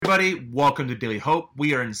everybody, welcome to Daily Hope.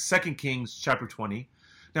 We are in 2 Kings chapter 20.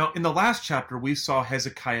 Now, in the last chapter, we saw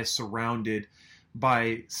Hezekiah surrounded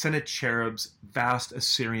by Sennacherib's vast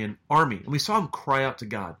Assyrian army. And we saw him cry out to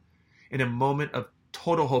God in a moment of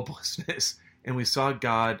total hopelessness. And we saw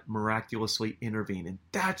God miraculously intervene. And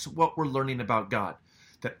that's what we're learning about God.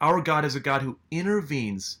 That our God is a God who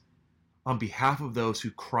intervenes on behalf of those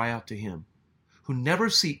who cry out to him, who never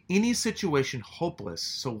see any situation hopeless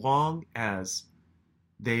so long as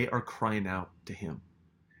they are crying out to him.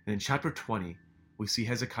 And in chapter 20, we see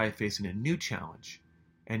Hezekiah facing a new challenge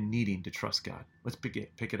and needing to trust God. Let's pick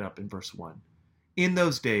it up in verse 1. In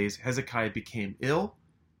those days, Hezekiah became ill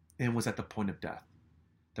and was at the point of death.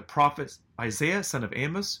 The prophet Isaiah, son of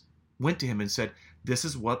Amos, went to him and said, "This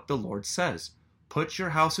is what the Lord says. Put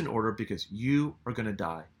your house in order because you are going to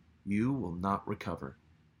die. You will not recover."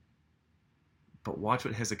 But watch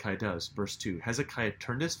what Hezekiah does. Verse 2, Hezekiah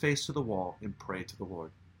turned his face to the wall and prayed to the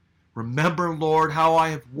Lord. "Remember, Lord, how I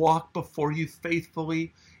have walked before you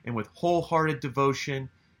faithfully and with wholehearted devotion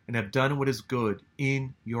and have done what is good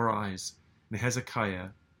in your eyes." And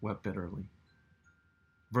Hezekiah wept bitterly.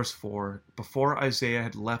 Verse 4, before Isaiah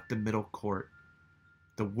had left the middle court,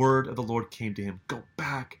 the word of the Lord came to him. "Go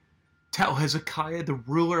back. Tell Hezekiah, the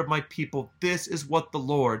ruler of my people, this is what the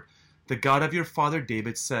Lord, the God of your father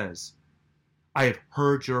David, says. I have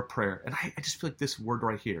heard your prayer." And I just feel like this word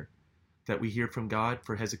right here that we hear from God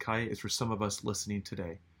for Hezekiah is for some of us listening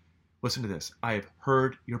today. Listen to this. "I have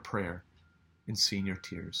heard your prayer and seen your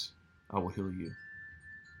tears. I will heal you."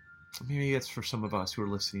 Maybe that's for some of us who are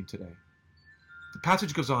listening today. The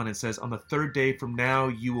passage goes on and says, "On the third day from now,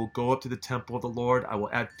 you will go up to the temple of the Lord. I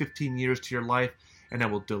will add 15 years to your life, and I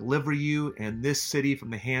will deliver you and this city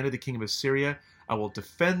from the hand of the king of Assyria. I will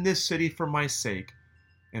defend this city for my sake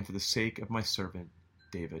and for the sake of my servant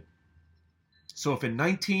David." So if in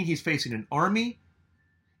 19 he's facing an army,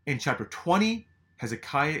 in chapter 20,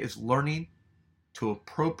 Hezekiah is learning to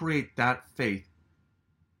appropriate that faith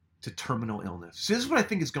to terminal illness. So this is what I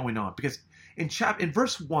think is going on, because in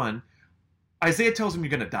verse 1, Isaiah tells him you're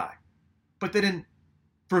going to die. But then in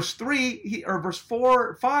verse 3, or verse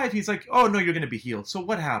 4, 5, he's like, "Oh no, you're going to be healed." So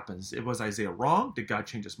what happens? Was Isaiah wrong? Did God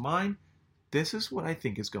change his mind? This is what I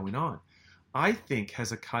think is going on. I think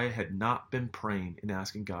Hezekiah had not been praying and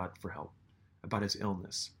asking God for help about his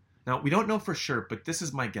illness. Now, we don't know for sure, but this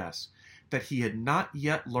is my guess, that he had not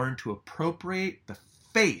yet learned to appropriate the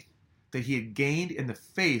faith that he had gained in the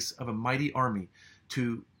face of a mighty army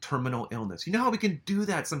to terminal illness. You know how we can do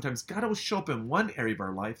that sometimes? God will show up in one area of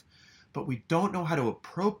our life, but we don't know how to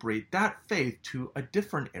appropriate that faith to a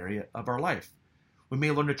different area of our life. We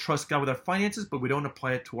may learn to trust God with our finances, but we don't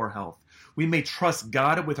apply it to our health. We may trust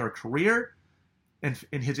God with our career and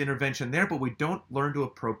in his intervention there, but we don't learn to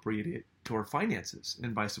appropriate it to our finances,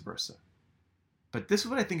 and vice versa. But this is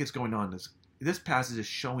what I think is going on. This passage is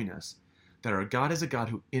showing us that our God is a God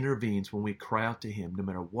who intervenes when we cry out to him, no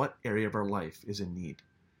matter what area of our life is in need.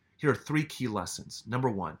 Here are 3 key lessons.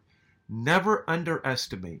 Number 1, never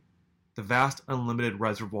underestimate the vast unlimited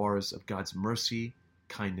reservoirs of God's mercy,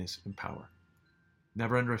 kindness, and power.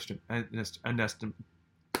 Never underestimate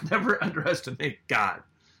God.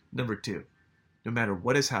 Number 2, no matter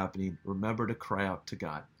what is happening, remember to cry out to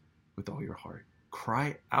God with all your heart.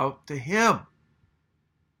 Cry out to him.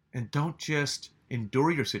 And don't just endure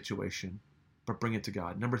your situation, but bring it to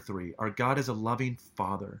God. Number 3, our God is a loving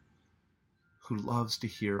Father who loves to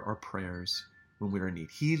hear our prayers when we're in need.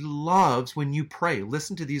 He loves when you pray.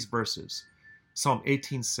 Listen to these verses. Psalm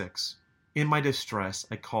 18:6. "In my distress,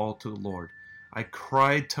 I called to the Lord. I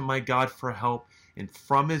cried to my God for help, and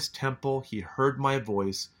from his temple he heard my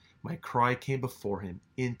voice. My cry came before him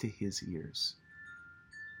into his ears."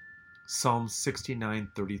 Psalm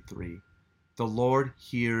 69:33. "The Lord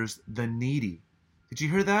hears the needy." Did you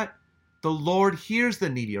hear that? The Lord hears the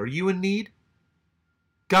needy. Are you in need?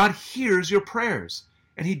 God hears your prayers,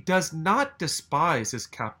 and he does not despise his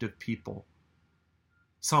captive people.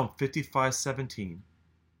 Psalm 55:17.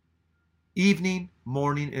 "Evening,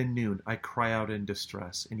 morning, and noon, I cry out in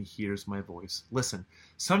distress, and he hears my voice." Listen,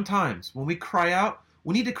 sometimes when we cry out,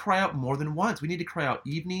 we need to cry out more than once. We need to cry out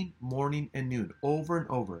evening, morning, and noon, over and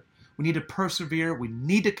over. We need to persevere. We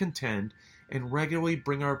need to contend and regularly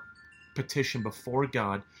bring our petition before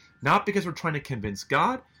God, not because we're trying to convince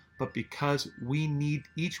God, but because we need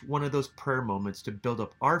each one of those prayer moments to build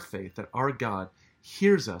up our faith that our God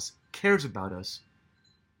hears us, cares about us,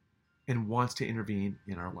 and wants to intervene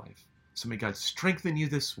in our life. So may God strengthen you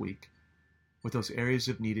this week with those areas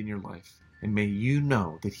of need in your life, and may you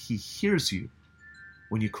know that he hears you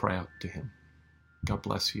when you cry out to him. God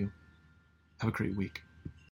bless you. Have a great week.